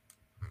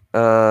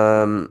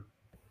Um,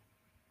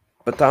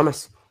 but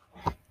Thomas,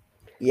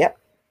 Yep,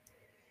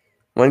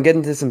 want to get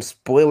into some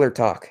spoiler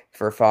talk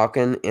for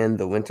Falcon and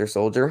the Winter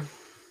Soldier?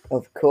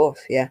 of course,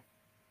 yeah.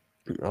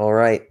 All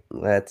right,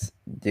 let's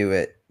do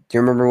it. Do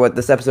you remember what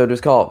this episode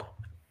was called?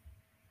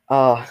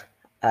 Oh,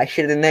 I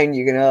should have known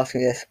you were going to ask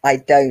me this. I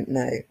don't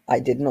know. I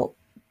did not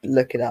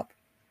look it up.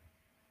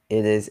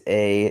 It is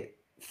a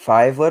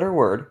 5-letter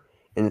word,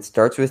 and it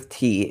starts with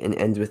T and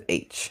ends with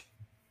H.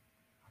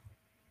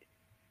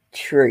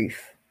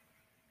 Truth.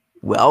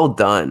 Well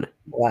done.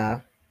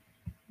 Wow.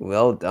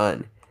 Well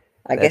done.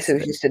 I guess That's it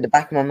was just at the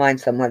back of my mind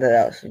somewhere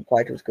that was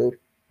quite was called.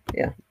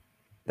 Yeah.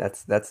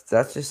 that's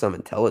just some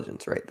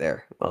intelligence right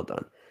there. Well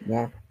done.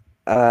 Wow.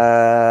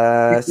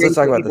 So let's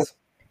talk about this.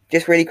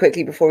 Just really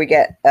quickly before we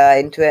get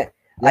into it,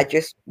 Yeah. I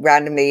just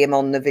randomly am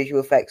on the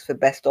visual effects for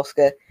best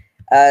Oscar.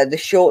 The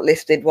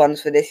shortlisted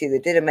ones for this year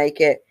that didn't make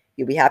it,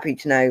 you'll be happy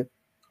to know,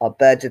 are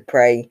Birds of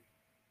Prey.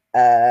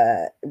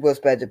 Was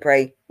Birds of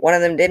Prey. One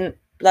of them didn't.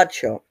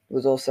 Bloodshot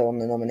was also on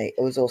the nominee.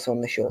 It was also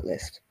on the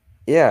shortlist.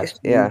 Yeah, Just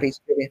a yeah. piece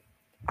of trivia.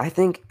 I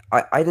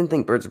didn't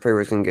think Birds of Prey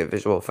was going to get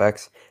visual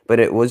effects, but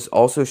it was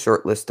also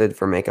shortlisted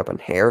for makeup and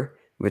hair,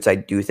 which I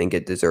do think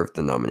it deserved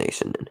the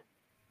nomination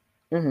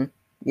in.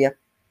 Yeah.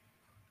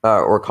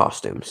 Or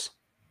costumes.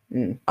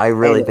 Mm. I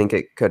really Anyway, think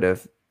it could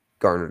have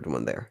garnered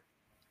one there.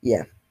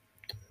 yeah.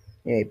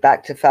 Anyway,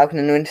 back to Falcon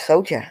and the Winter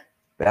Soldier.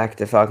 Back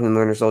to Falcon and the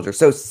Winter Soldier.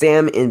 So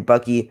Sam and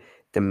Bucky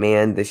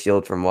demand the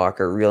shield from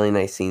Walker. Really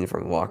nice scene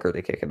from Walker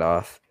to kick it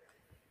off.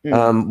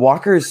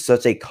 Walker is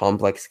such a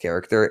complex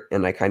character,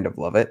 and I kind of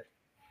love it.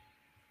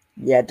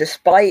 Yeah,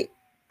 despite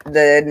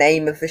the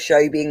name of the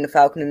show being The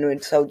Falcon and the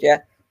Winter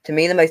Soldier, to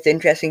me the most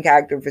interesting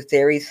character of the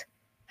series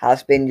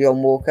has been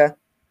John Walker,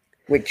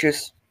 which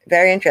was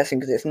very interesting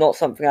because it's not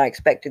something I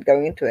expected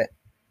going into it.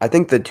 I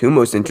think the two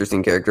most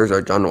interesting characters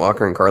are John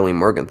Walker and Carly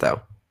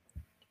Morgenthau.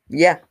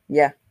 Yeah,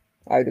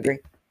 I would agree.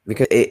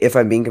 Because if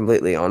I'm being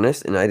completely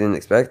honest, and I didn't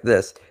expect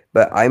this,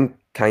 but I'm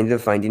kind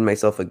of finding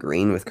myself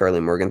agreeing with Carly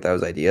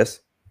Morgenthau's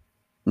ideas.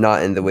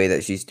 Not in the way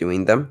that she's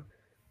doing them,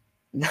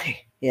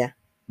 Yeah.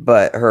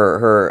 but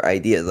her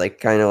ideas, like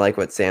kind of like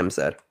what Sam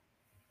said.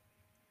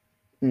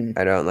 Mm.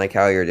 I don't like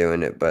how you're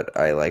doing it, but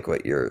I like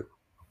what your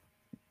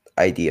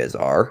ideas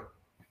are.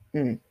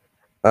 Mm.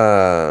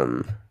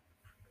 Um,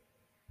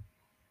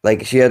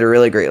 like she had a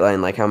really great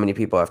line, like how many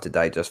people have to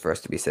die just for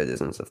us to be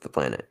citizens of the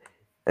planet.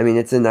 I mean,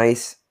 it's a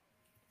nice.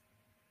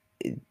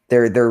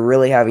 They're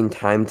really having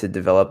time to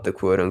develop the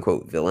quote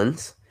unquote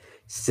villains,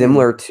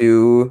 similar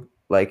to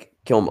like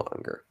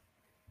Killmonger.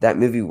 That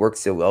movie worked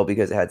so well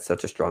because it had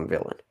such a strong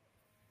villain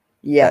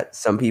Yeah. that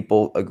some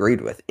people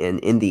agreed with, and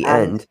in the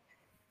And end,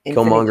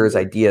 Infinity Killmonger's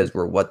War. ideas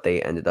were what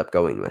they ended up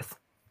going with.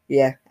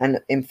 Yeah, and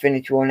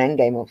Infinity War and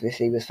Endgame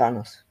obviously was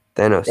Thanos.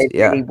 Thanos, They've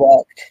yeah. really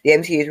worked. The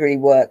MCU has really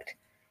worked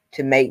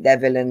to make their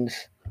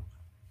villains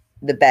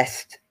the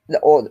best,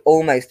 or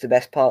almost the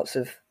best parts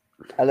of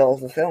a lot of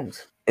the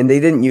films. And they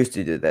didn't used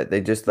to do that.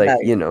 They just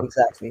No,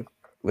 exactly.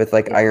 with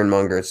like Yeah.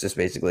 Ironmonger, it's just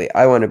basically,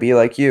 I want to be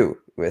like you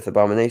with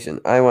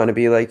Abomination. I want to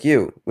be like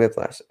you,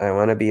 Whiplash. I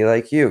want to be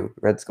like you,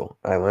 Red Skull.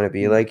 I want to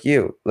be like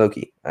you,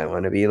 Loki. I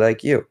want to be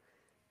like you.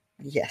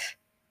 Yes.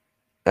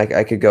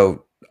 I could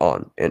go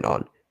on and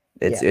on.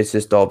 Yeah. It's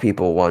just all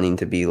people wanting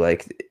to be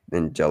like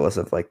and jealous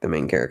of like the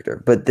main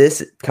character. But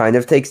this kind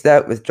of takes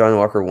that with John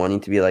Walker wanting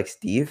to be like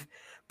Steve,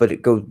 but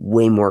it goes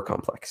way more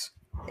complex.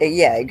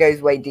 It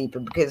goes way deeper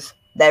because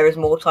there is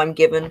more time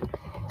given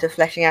to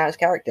fleshing out his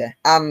character.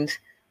 And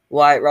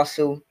Wyatt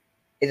Russell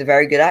is a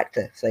very good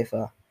actor so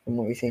far, from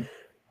what we've seen.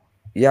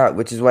 Yeah,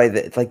 which is why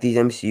it's like these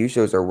MCU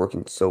shows are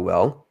working so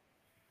well.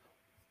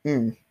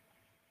 Mm.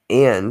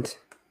 And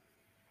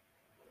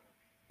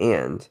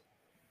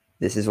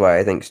this is why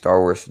I think Star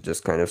Wars should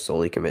just kind of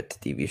solely commit to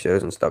TV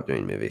shows and stop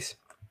doing movies.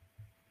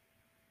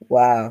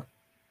 Wow.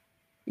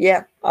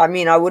 Yeah, I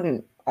mean, I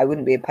wouldn't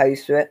be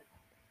opposed to it,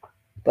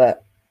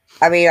 but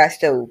I mean,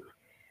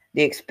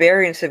 the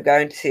experience of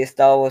going to see a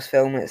Star Wars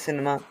film at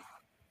cinema,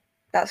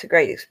 that's a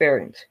great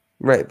experience.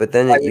 Right, but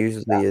then I it would do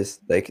usually that. is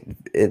like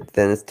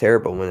then it's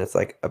terrible when it's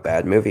like a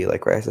bad movie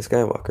like Rise of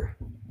Skywalker.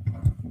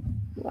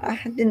 I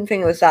didn't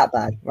think it was that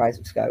bad, Rise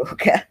of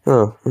Skywalker.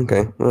 Oh,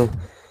 okay. Well,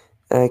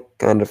 I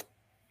kind of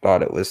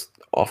thought it was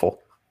awful,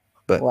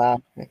 but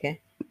Wow. Okay.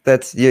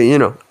 that's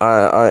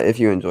if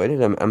you enjoyed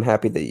it, I'm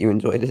happy that you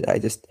enjoyed it. I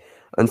just Yeah.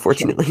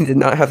 unfortunately did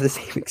not have the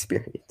same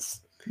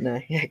experience. No.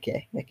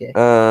 Okay. Okay.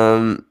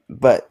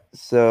 But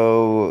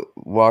so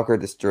Walker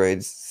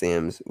destroyed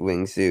Sam's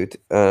wingsuit.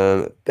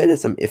 Bit of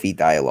some iffy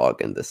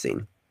dialogue in the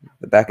scene.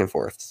 The back and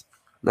forths.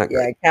 Not Yeah.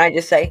 great. Can I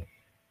just say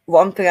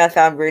one thing I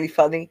found really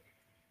funny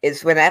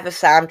is whenever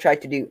Sam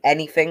tried to do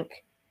anything,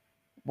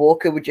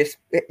 Walker would just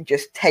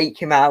take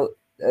him out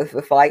of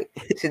the fight.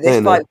 So this I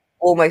know. fight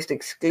almost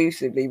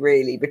exclusively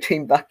really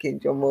between Bucky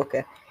and John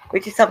Walker,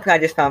 which is something I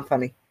just found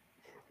funny.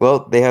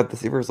 Well, they have the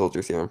super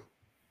soldier serum.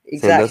 Sam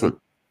Exactly. doesn't.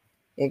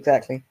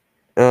 Exactly.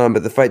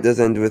 But the fight does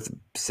end with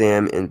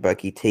Sam and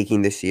Bucky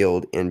taking the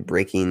shield and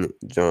breaking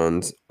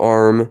John's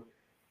arm.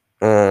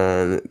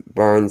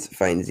 Barnes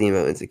finds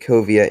Zemo in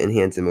Sokovia and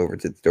hands him over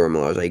to the Dora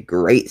Milaje.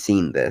 Great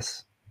scene,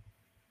 this.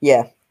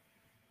 Yeah.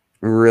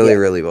 Really, Yeah.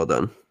 really well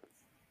done.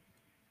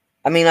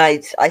 I mean, I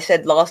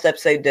said last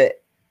episode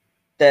that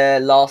the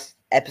last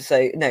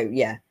episode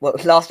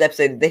last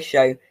episode of this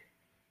show.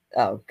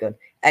 Oh god.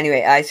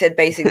 Anyway, I said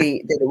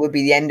basically that it would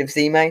be the end of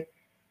Zemo.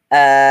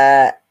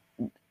 I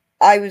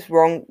was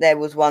wrong. There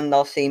was one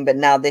last scene, but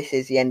now this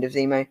is the end of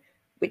Zemo,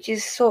 which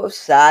is sort of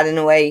sad in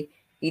a way.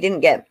 He didn't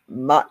get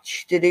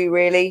much to do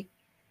really.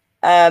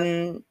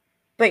 But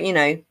you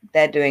know,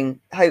 they're doing,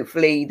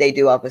 hopefully they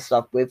do other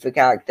stuff with the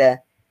character,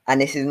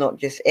 and this is not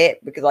just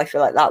it, because I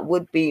feel like that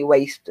would be a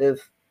waste of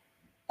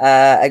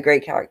a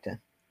great character.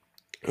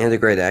 And a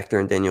great actor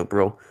in Daniel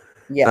Brühl.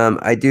 Yeah.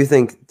 I do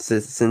think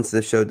since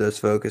the show does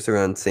focus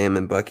around Sam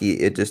and Bucky,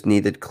 it just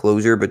needed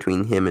closure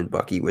between him and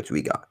Bucky, which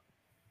we got.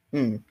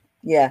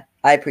 Yeah,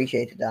 I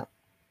appreciated that.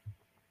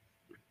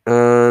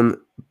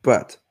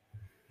 But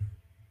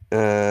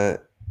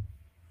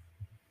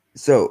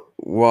so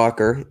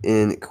Walker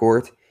in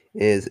court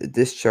is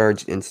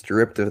discharged and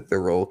stripped of the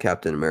role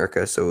Captain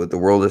America. So the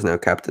world is now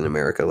Captain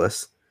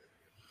America-less.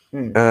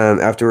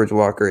 Afterwards,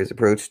 Walker is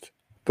approached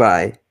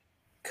by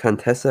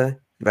Contessa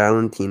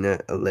Valentina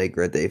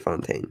Allegra de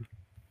Fontaine.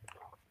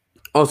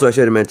 Also, I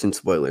should have mentioned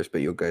spoilers,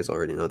 but you guys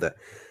already know that.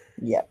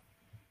 Yeah.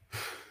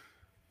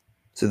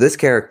 So this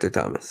character,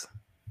 Thomas,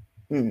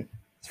 is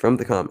from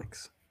the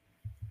comics.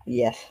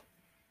 Yes.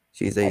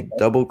 She's a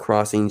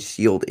double-crossing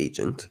S.H.I.E.L.D.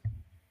 agent.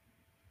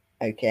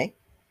 Okay.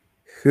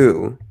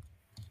 Who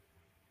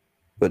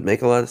would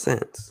make a lot of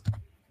sense.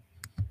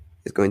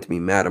 Is going to be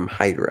Madam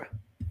Hydra.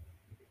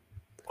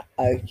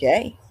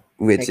 Okay.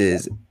 Which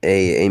is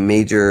a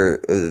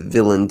major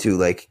villain to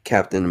like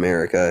Captain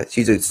America.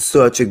 She's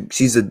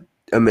an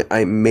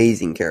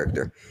amazing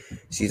character.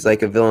 She's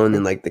like a villain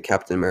in like the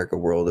Captain America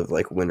world of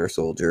like Winter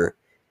Soldier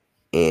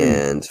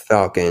and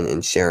Falcon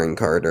and Sharon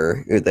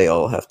Carter, who they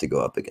all have to go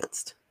up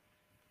against.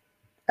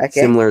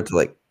 Okay. Similar to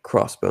like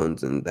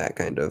Crossbones and that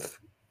kind of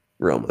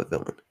realm of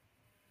villain.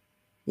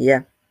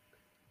 Yeah.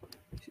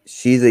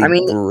 She's a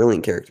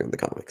brilliant character in the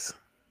comics.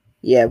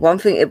 Yeah, one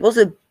thing, it was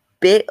a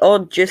bit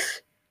odd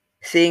just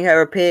seeing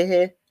her appear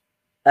here.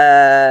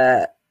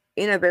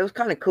 You know, but it was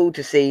kind of cool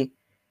to see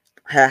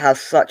her have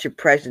such a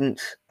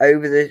presence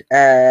over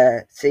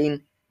the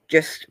scene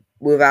just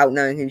without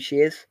knowing who she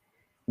is.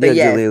 But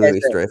yeah, Julia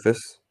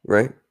Louis-Dreyfus,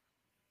 right?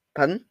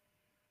 Pardon?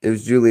 It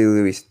was Julia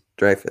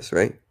Louis-Dreyfus,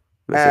 right?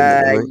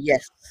 Right?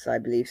 Yes, I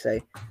believe so.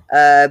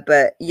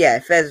 But yeah,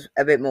 if there's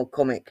a bit more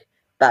comic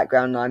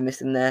background I'm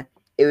missing there,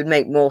 it would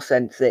make more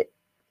sense that,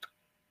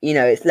 you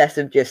know, it's less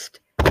of just,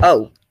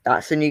 oh,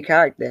 that's a new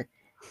character.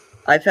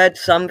 I've heard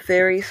some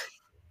theories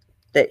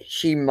that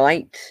she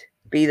might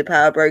be the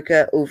power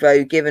broker,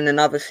 although given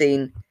another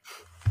scene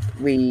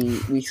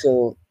we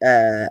saw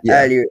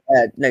later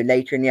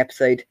in the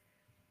episode,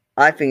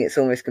 I think it's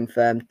almost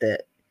confirmed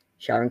that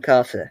Sharon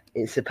Carter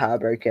is the power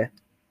broker.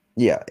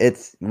 Yeah,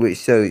 we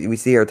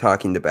see her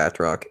talking to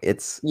Batroc.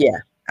 It's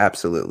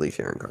absolutely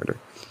Sharon Carter.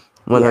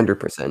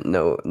 100%.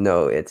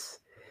 No, it's,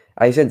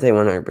 I shouldn't say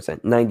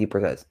 100%.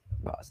 90%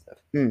 positive.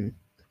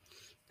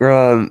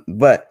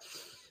 But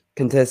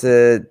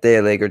Contessa de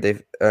Allegra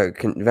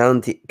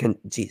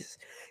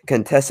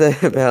Contessa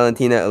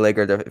Valentina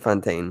Allegra de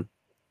Fontaine,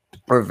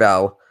 or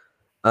Val.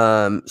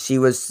 She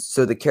was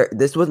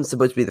this wasn't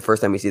supposed to be the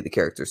first time we see the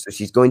character, so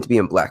she's going to be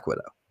in Black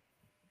Widow.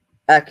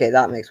 Okay,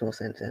 that makes more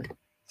sense then.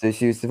 So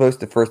she was supposed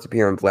to first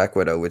appear in Black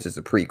Widow, which is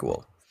a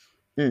prequel,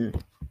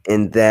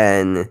 and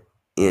then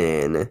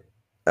in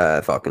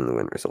Falcon and the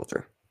Winter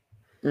Soldier.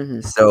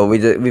 So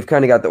we've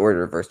kind of got the order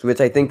reversed,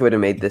 which I think would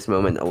have made this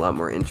moment a lot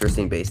more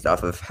interesting based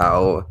off of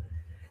how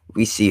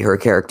we see her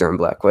character in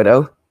Black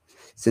Widow.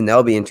 So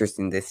that'll be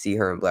interesting to see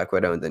her in Black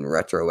Widow and then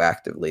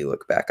retroactively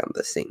look back on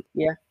this scene.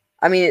 Yeah.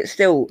 I mean,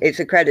 it's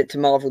a credit to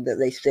Marvel that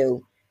they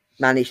still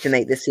managed to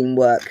make this scene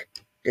work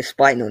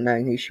despite not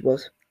knowing who she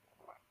was.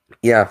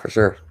 Yeah, for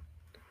sure.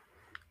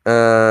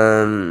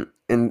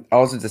 And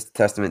also just a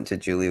testament to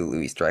Julia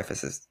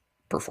Louis-Dreyfus's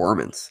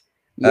performance.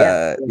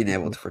 Being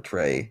able to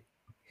portray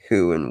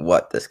who and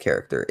what this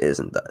character is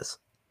and does.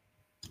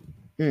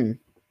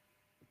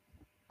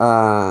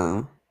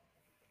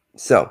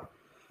 So,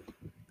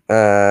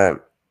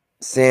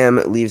 Sam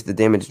leaves the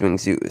damaged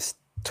wingsuit with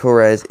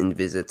Torres and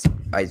visits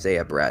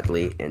Isaiah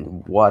Bradley,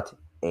 and what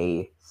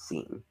a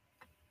scene.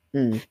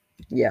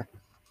 Yeah.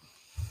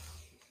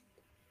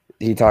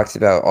 He talks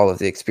about all of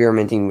the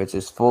experimenting, which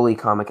is fully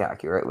comic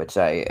accurate, which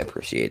I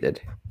appreciated.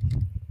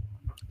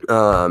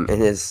 And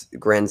his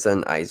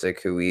grandson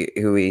Isaac, who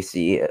we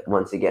see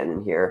once again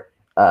in here,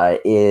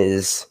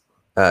 is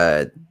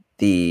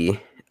the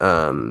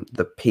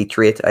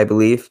Patriot, I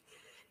believe,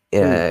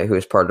 who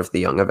is part of the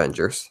Young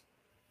Avengers.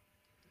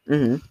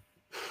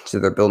 So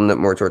they're building up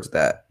more towards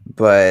that.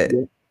 But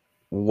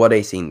what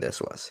a scene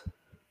this was.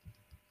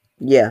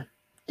 Yeah,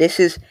 this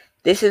is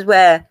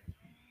where,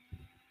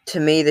 to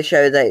me, the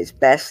show that is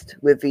best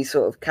with these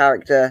sort of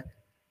character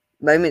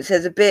moments.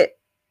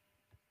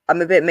 I'm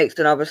a bit mixed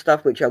on other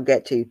stuff, which I'll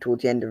get to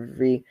towards the end of the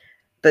review.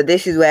 But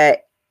this is where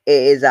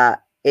it is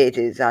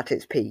at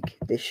its peak,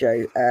 this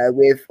show,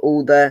 with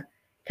all the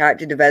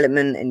character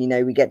development,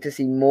 and we get to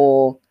see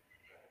more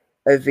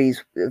of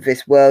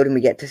this world, and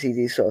we get to see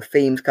these sort of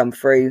themes come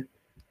through,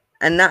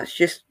 and that's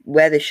just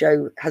where the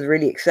show has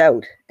really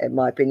excelled, in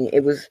my opinion.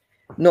 It was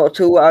not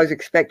at all what I was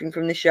expecting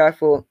from the show. I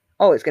thought,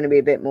 oh, it's going to be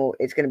a bit more,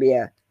 it's going to be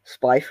a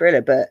spy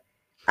thriller, but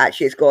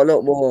actually it's got a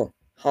lot more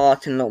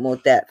heart and a lot more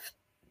depth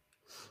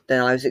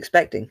than I was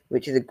expecting,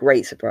 which is a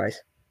great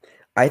surprise.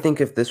 I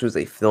think if this was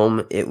a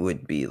film, it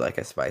would be like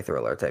a spy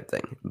thriller type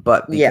thing.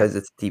 But Yeah. because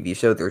it's a TV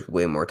show, there's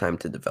way more time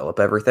to develop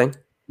everything,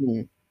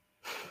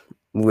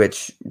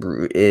 which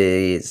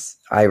is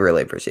I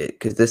really appreciate,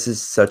 because this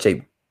is such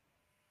a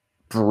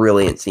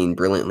brilliant scene,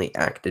 brilliantly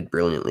acted,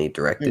 brilliantly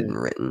directed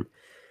and written.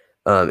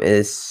 It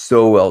is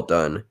so well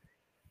done.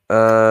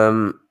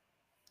 And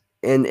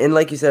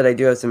like you said, I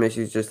do have some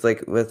issues just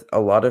like with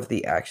a lot of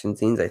the action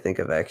scenes. I think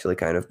have actually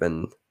kind of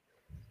been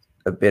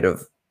a bit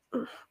of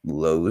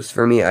lows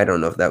for me. I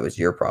don't know if that was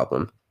your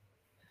problem.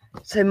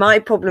 So my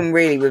problem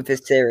really with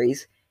this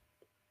series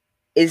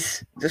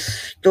is the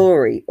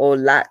story or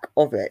lack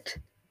of it.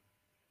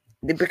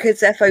 Because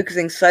they're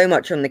focusing so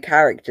much on the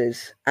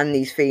characters and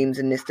these themes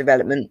and this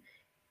development,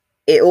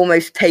 it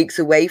almost takes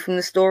away from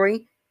the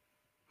story.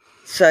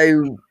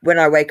 So when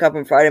I wake up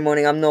on Friday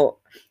morning, I'm not,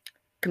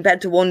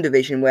 compared to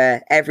WandaVision,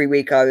 where every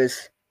week I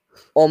was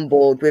on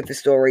board with the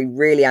story,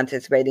 really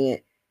anticipating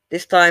it.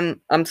 This time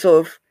I'm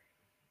sort of,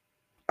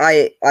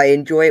 I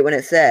enjoy it when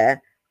it's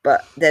there,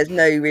 but there's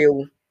no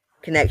real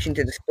connection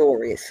to the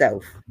story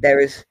itself. There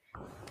is,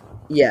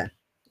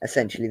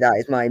 essentially that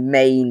is my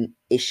main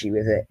issue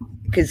with it,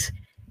 because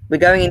we're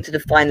going into the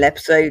final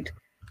episode.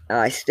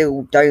 I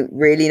still don't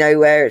really know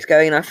where it's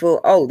going. I thought,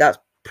 oh, that's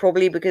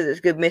probably because it's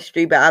good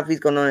mystery, but as we've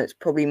gone on, it's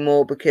probably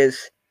more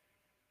because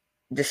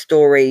the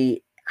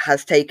story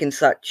has been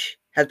so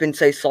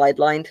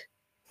sidelined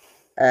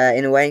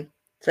in a way.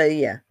 So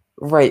yeah,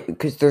 right,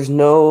 because there's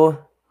no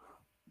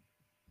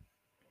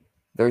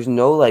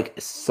like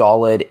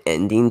solid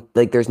ending,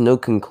 like there's no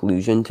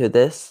conclusion to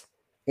this.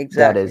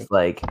 exactly. That is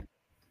like,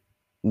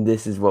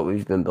 this is what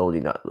we've been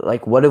building up.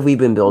 Like, what have we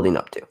been building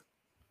up to?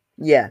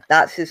 Yeah,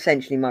 that's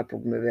essentially my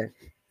problem with it.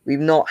 We've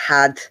not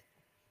had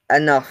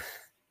enough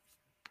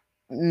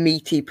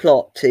meaty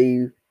plot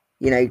to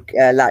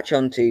latch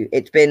onto.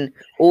 It's been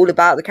all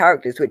about the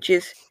characters, which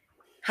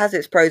has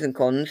its pros and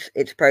cons.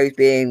 Its pros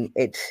being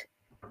it's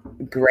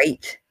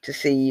great to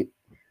see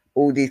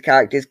all these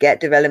characters get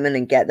development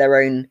and get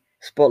their own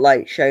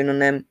spotlight shown on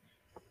them,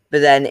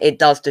 but then it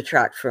does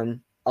detract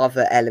from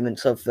other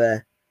elements of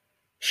the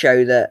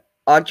show that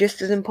are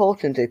just as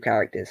important as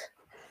characters.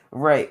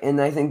 Right, and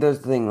I think that's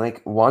the thing,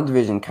 like,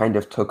 WandaVision kind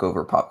of took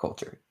over pop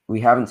culture. We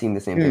haven't seen the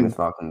same thing with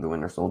Falcon and the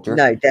Winter Soldier.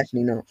 No,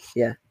 definitely not.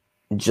 Yeah.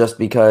 Just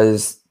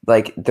because,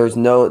 like, there's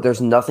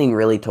nothing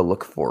really to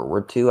look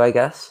forward to, I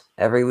guess,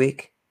 every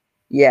week.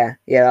 Yeah,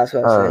 that's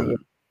what I'm saying. Yeah.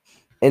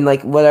 And,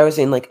 like, what I was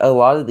saying, like, a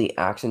lot of the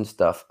action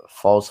stuff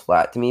falls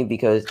flat to me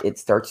because it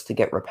starts to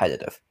get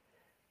repetitive.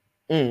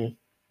 At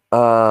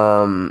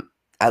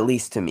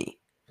least to me.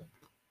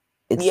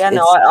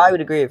 I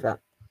would agree with that.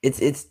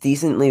 It's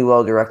decently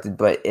well directed,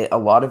 but a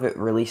lot of it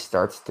really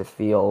starts to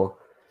feel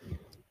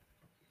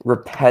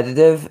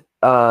repetitive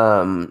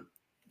and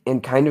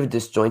kind of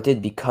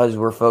disjointed because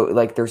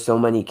like there's so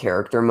many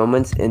character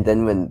moments, and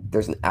then when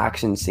there's an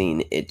action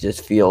scene, it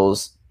just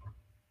feels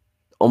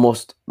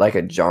almost like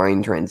a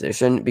jarring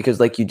transition because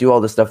like you do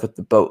all the stuff with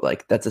the boat,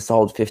 like that's a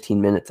solid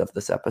 15 minutes of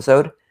this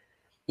episode.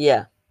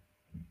 Yeah.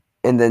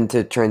 And then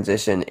to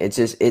transition, it's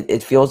just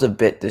it feels a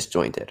bit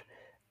disjointed.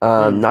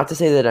 Not to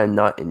say that I'm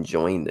not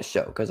enjoying the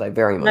show, because I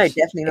very much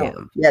definitely not.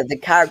 am. Yeah, the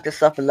character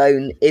stuff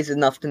alone is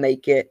enough to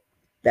make it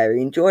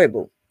very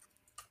enjoyable.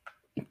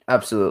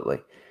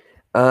 Absolutely.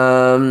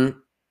 But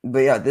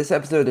yeah, this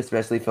episode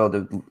especially felt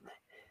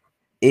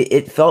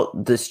it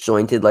felt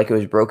disjointed, like it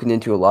was broken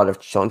into a lot of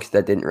chunks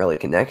that didn't really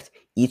connect.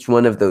 Each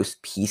one of those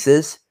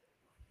pieces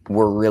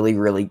were really,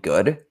 really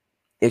good.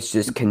 It's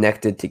just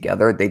connected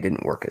together. They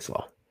didn't work as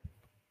well.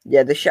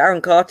 Yeah, the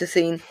Sharon Carter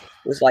scene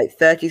was like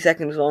 30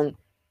 seconds long.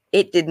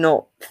 It did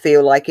not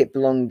feel like it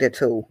belonged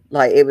at all.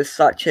 Like, it was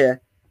such a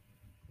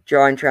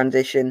jarring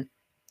transition.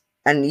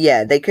 And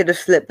yeah, they could have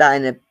slipped that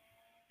in a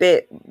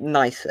bit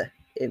nicer,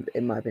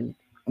 in my opinion.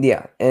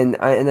 Yeah, and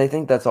I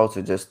think that's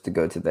also just to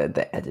go to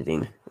the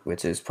editing,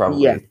 which is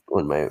probably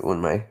one of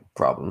my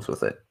problems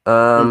with it.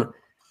 But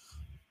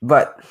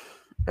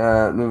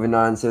moving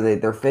on, so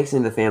they're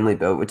fixing the family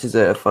boat, which is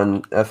a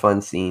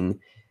fun scene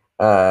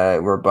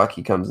where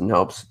Bucky comes and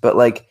helps. But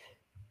like,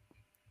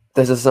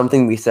 this is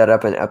something we set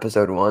up in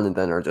episode 1 and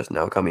then are just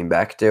now coming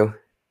back to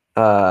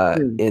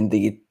in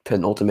the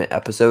penultimate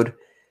episode.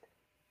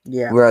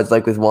 Yeah. Whereas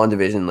like with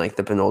WandaVision, like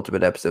the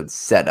penultimate episode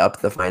set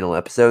up the final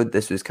episode.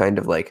 This was kind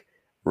of like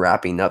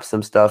wrapping up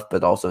some stuff,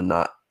 but also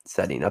not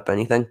setting up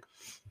anything.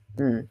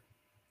 I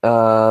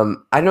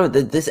don't know.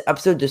 This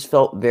episode just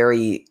felt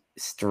very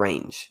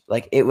strange.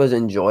 Like, it was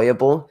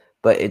enjoyable,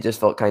 but it just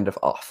felt kind of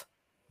off.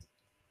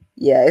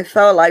 Yeah, it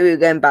felt like we were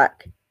going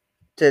back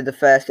to the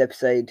first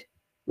episode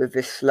with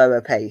this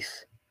slower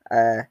pace.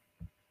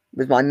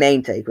 was my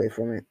main takeaway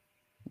from it.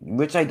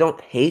 Which I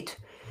don't hate.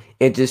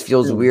 It just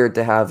feels weird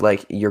to have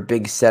like your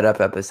big setup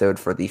episode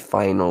for the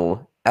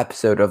final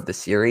episode of the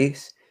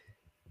series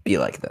be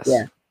like this.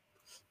 Yeah.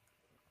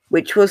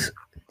 Which was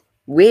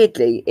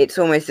weirdly, it's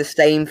almost the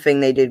same thing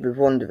they did with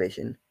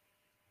WandaVision.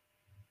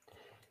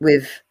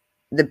 With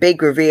the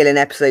big reveal in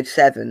episode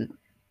 7,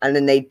 and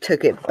then they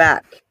took it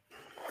back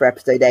for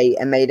episode 8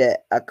 and made it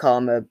a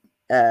calmer,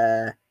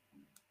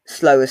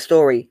 slower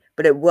story.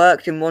 But it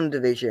worked in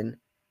WandaVision.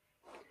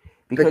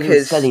 Because it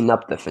was setting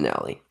up the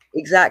finale.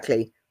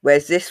 Exactly.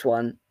 Whereas this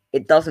one,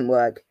 it doesn't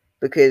work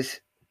because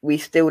we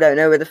still don't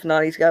know where the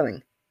finale's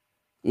going.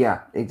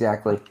 Yeah,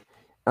 exactly.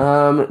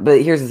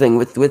 But here's the thing,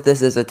 with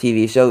this as a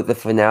TV show, the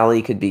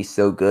finale could be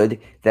so good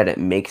that it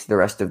makes the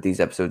rest of these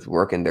episodes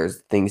work, and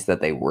there's things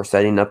that they were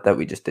setting up that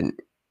we just didn't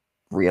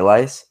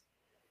realize.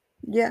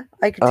 Yeah,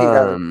 I could see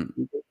that.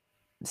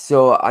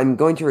 So I'm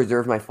going to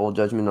reserve my full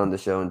judgment on the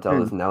show until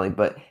the finale,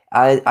 but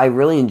I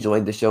really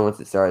enjoyed the show once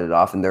it started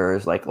off, and there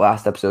was like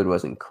last episode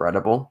was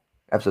incredible,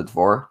 episode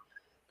 4.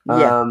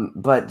 Yeah.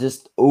 But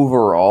just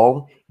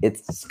overall,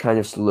 it's kind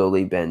of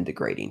slowly been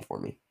degrading for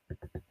me.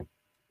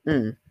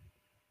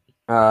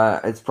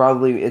 It's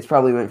probably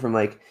went from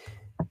like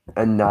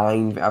a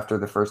 9 after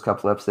the first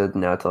couple episodes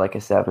now to like a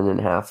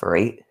 7.5 or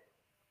 8.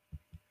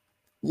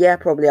 Yeah,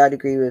 probably I'd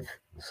agree with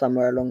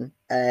somewhere along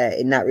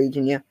in that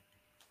region, yeah.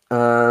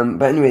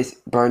 But anyways,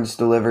 Barnes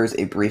delivers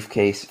a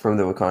briefcase from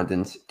the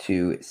Wakandans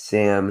to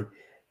Sam,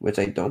 which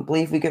I don't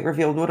believe we get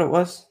revealed what it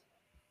was.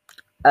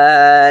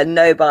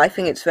 No, but I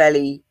think it's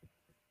fairly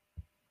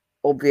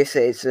obvious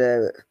that it's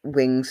a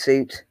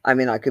wingsuit. I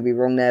mean, I could be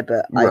wrong there,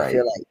 but I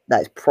feel like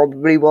that's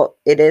probably what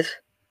it is.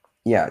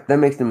 Yeah, that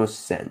makes the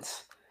most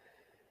sense.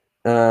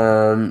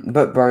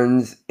 But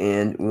Barnes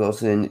and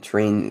Wilson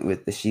train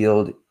with the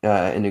Shield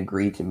and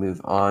agree to move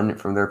on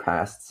from their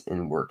pasts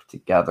and work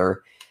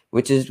together,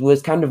 which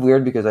was kind of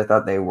weird because I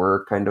thought they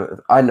were kind of,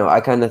 I don't know,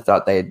 I kind of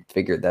thought they had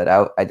figured that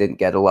out. I didn't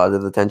get a lot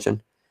of the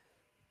tension.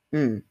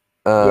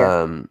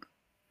 Yeah.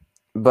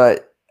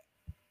 But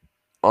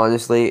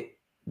honestly,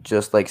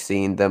 just like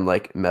seeing them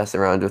like mess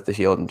around with the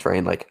Shield and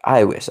train, like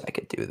I wish I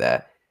could do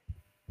that.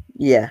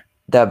 Yeah.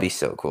 That'd be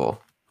so cool.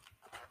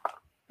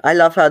 I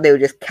love how they were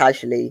just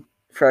casually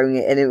throwing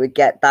it and it would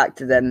get back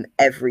to them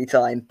every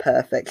time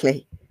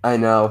perfectly. I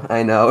know.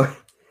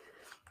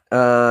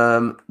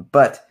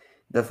 But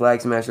the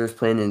Flag Smashers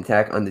plan an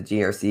attack on the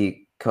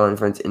GRC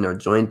conference and are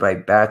joined by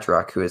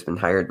Batroc, who has been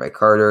hired by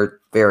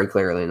Carter, very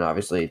clearly and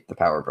obviously the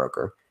power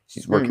broker.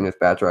 She's working with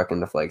Batroc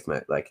and the Flag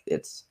Smash. Like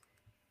it's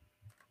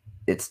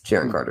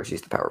Sharon Carter.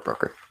 She's the power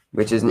broker,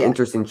 which is an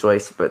interesting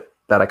choice, but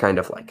that I kind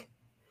of like.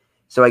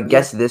 So I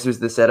guess this was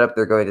the setup.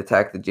 They're going to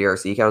attack the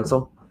GRC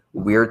council.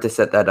 Weird to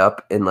set that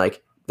up in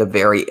like the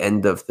very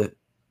end of the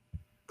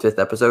 5th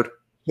episode.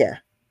 Yeah.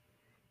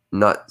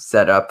 Not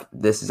set up.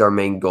 This is our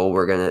main goal.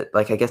 We're gonna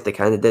I guess they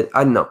kind of did.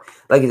 I don't know.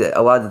 Like I said,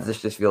 a lot of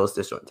this just feels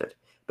disjointed.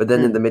 But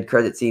then in the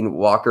mid-credit scene,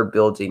 Walker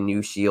builds a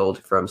new shield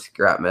from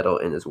scrap metal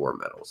in his war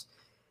metals,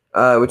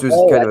 which was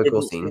kind of a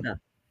cool scene. Okay.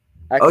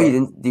 Oh,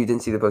 you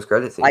didn't see the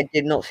post-credit scene? I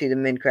did not see the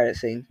mid-credit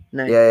scene.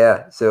 No.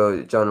 Yeah.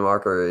 So John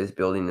Walker is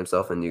building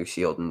himself a new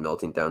shield and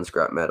melting down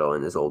scrap metal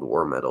in his old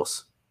war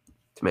metals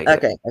to make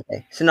it.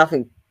 Okay. So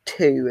nothing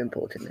too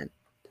important then.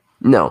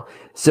 No.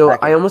 So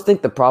I almost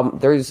think the problem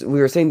we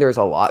were saying there's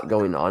a lot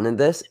going on in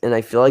this, and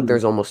I feel like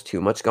there's almost too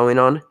much going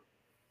on.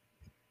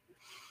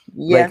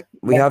 Yeah. Like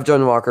we have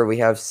John Walker, we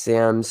have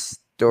Sam's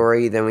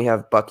story, then we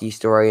have Bucky's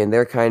story, and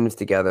they're kind of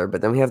together,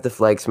 but then we have the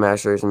Flag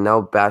Smashers, and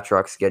now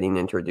Batroc's getting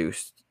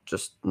introduced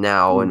just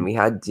now, and we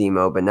had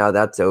Zemo, but now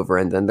that's over,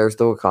 and then there's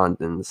the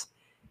Wakandans.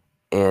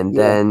 And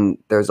then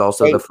there's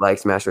also the Flag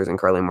Smashers and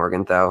Carly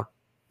Morgenthau.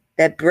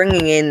 They're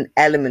bringing in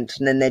elements,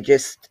 and then they're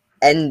just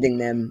ending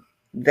them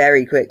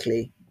very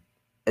quickly.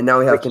 And now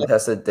we have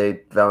Contessa de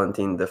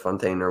Valentine de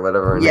Fontaine or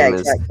whatever her name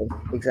is.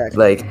 Exactly.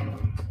 Like,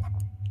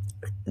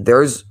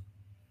 there's,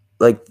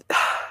 like,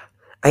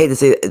 I hate to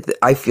say it,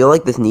 I feel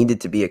like this needed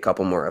to be a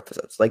couple more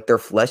episodes. Like, they're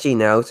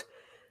fleshing out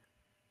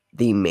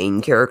the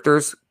main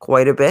characters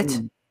quite a bit.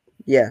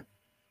 Yeah.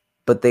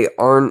 But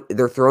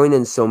they're throwing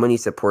in so many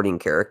supporting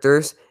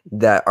characters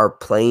that are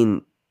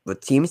playing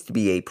what seems to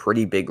be a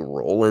pretty big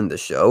role in the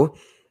show,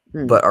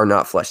 but are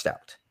not fleshed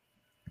out.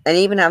 And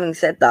even having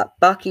said that,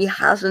 Bucky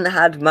hasn't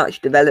had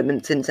much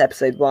development since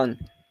episode 1.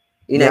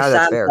 You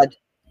know,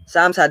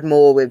 Sam's had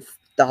more with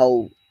the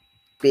whole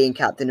being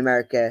Captain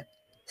America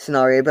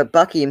scenario, but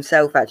Bucky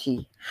himself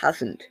actually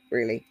hasn't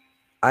really.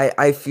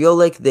 I feel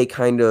like they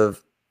kind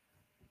of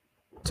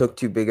took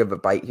too big of a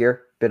bite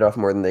here, bit off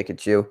more than they could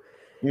chew.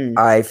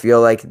 I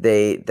feel like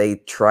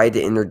they tried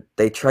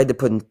to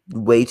put in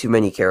way too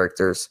many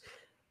characters,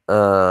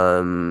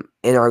 and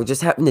are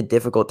just having a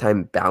difficult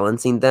time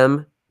balancing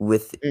them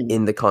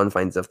within the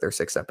confines of their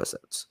 6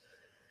 episodes.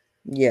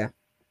 Yeah.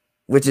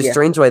 Which is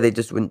strange why they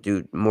just wouldn't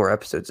do more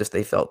episodes if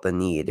they felt the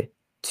need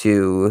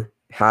to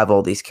have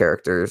all these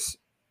characters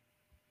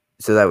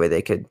so that way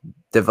they could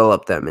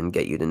develop them and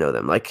get you to know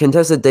them. Like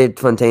Contessa de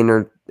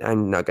Fontaine,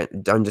 I'm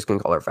just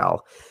gonna call her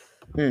Val.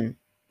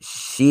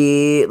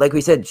 she, like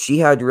we said, she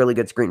had really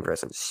good screen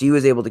presence. She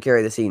was able to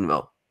carry the scene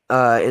well.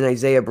 And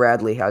Isaiah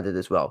Bradley had it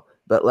as well.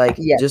 But like,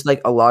 Yeah. just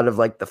like a lot of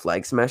like the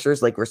flag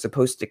smashers, like we're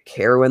supposed to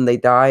care when they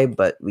die,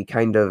 but we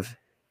kind of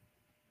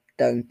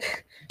Don't.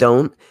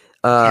 don't.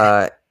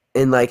 Yeah.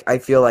 And like I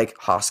feel like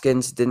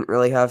Hoskins didn't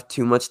really have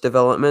too much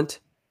development.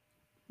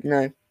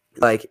 No.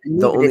 Like the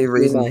Neither only did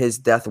reason Zemo. his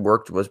death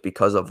worked was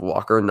because of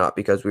Walker, not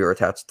because we were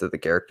attached to the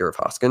character of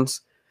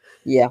Hoskins.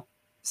 Yeah.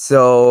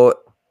 So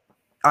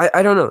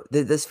I don't know.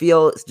 This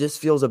just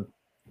feels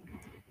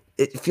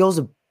it feels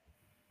a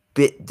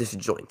bit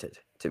disjointed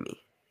to me.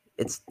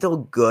 It's still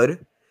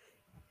good.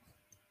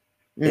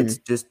 Mm.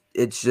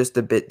 It's just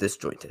a bit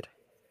disjointed.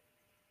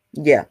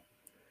 Yeah.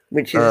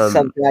 Which is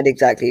something I'd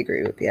exactly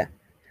agree with. Yeah.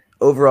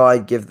 Overall,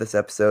 I'd give this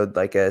episode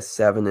like a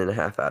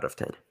 7.5 out of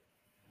 10.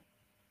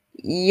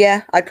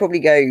 Yeah, I'd probably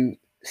go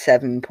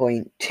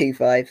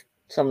 7.25,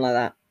 something like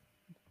that.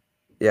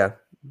 Yeah.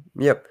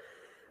 Yep.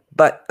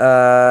 But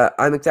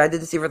I'm excited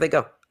to see where they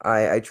go.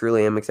 I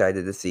truly am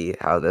excited to see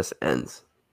how this ends.